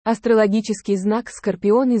Астрологический знак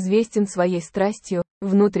Скорпион известен своей страстью,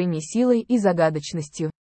 внутренней силой и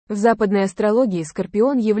загадочностью. В западной астрологии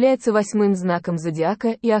Скорпион является восьмым знаком зодиака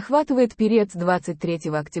и охватывает период с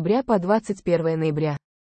 23 октября по 21 ноября.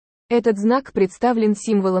 Этот знак представлен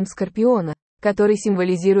символом Скорпиона, который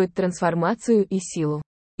символизирует трансформацию и силу.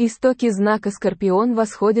 Истоки знака Скорпион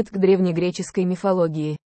восходят к древнегреческой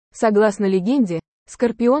мифологии. Согласно легенде,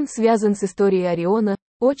 Скорпион связан с историей Ориона,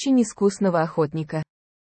 очень искусного охотника.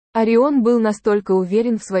 Орион был настолько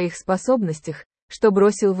уверен в своих способностях, что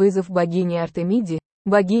бросил вызов богине Артемиде,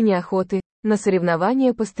 богине охоты, на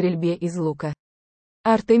соревнования по стрельбе из лука.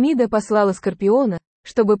 Артемида послала Скорпиона,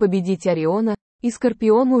 чтобы победить Ориона, и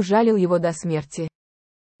Скорпион ужалил его до смерти.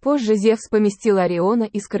 Позже Зевс поместил Ориона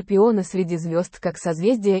и Скорпиона среди звезд как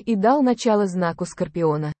созвездия и дал начало знаку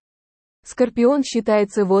Скорпиона. Скорпион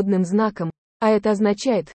считается водным знаком, а это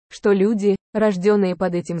означает, что люди, рожденные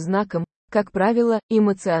под этим знаком, как правило,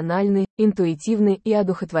 эмоциональны, интуитивны и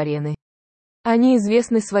одухотворены. Они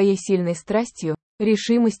известны своей сильной страстью,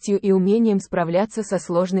 решимостью и умением справляться со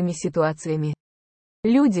сложными ситуациями.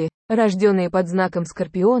 Люди, рожденные под знаком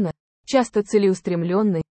Скорпиона, часто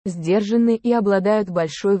целеустремленны, сдержанны и обладают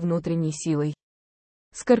большой внутренней силой.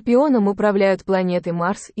 Скорпионом управляют планеты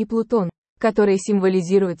Марс и Плутон, которые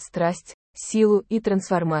символизируют страсть, силу и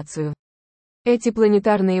трансформацию. Эти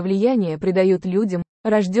планетарные влияния придают людям,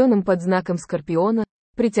 рожденным под знаком Скорпиона,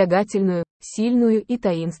 притягательную, сильную и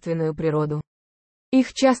таинственную природу.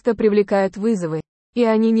 Их часто привлекают вызовы, и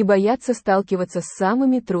они не боятся сталкиваться с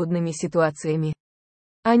самыми трудными ситуациями.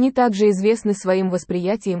 Они также известны своим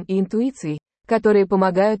восприятием и интуицией, которые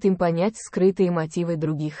помогают им понять скрытые мотивы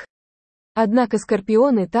других. Однако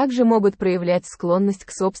скорпионы также могут проявлять склонность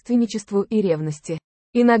к собственничеству и ревности.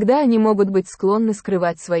 Иногда они могут быть склонны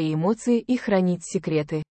скрывать свои эмоции и хранить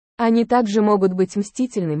секреты. Они также могут быть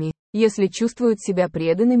мстительными, если чувствуют себя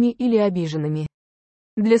преданными или обиженными.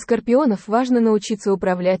 Для скорпионов важно научиться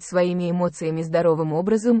управлять своими эмоциями здоровым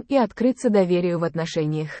образом и открыться доверию в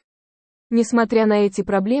отношениях. Несмотря на эти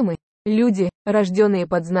проблемы, люди, рожденные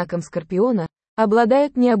под знаком Скорпиона,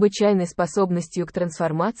 обладают необычайной способностью к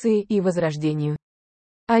трансформации и возрождению.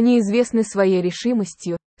 Они известны своей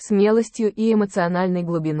решимостью, смелостью и эмоциональной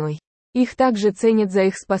глубиной. Их также ценят за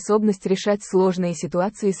их способность решать сложные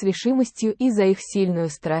ситуации с решимостью и за их сильную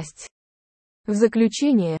страсть. В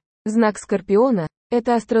заключение, знак Скорпиона –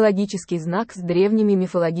 это астрологический знак с древними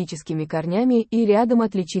мифологическими корнями и рядом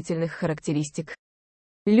отличительных характеристик.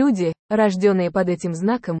 Люди, рожденные под этим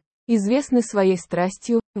знаком, известны своей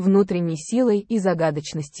страстью, внутренней силой и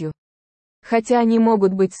загадочностью. Хотя они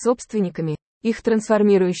могут быть собственниками, их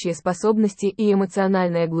трансформирующие способности и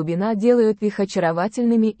эмоциональная глубина делают их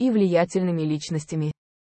очаровательными и влиятельными личностями.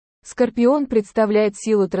 Скорпион представляет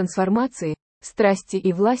силу трансформации, страсти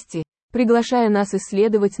и власти, приглашая нас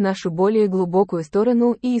исследовать нашу более глубокую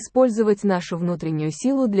сторону и использовать нашу внутреннюю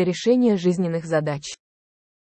силу для решения жизненных задач.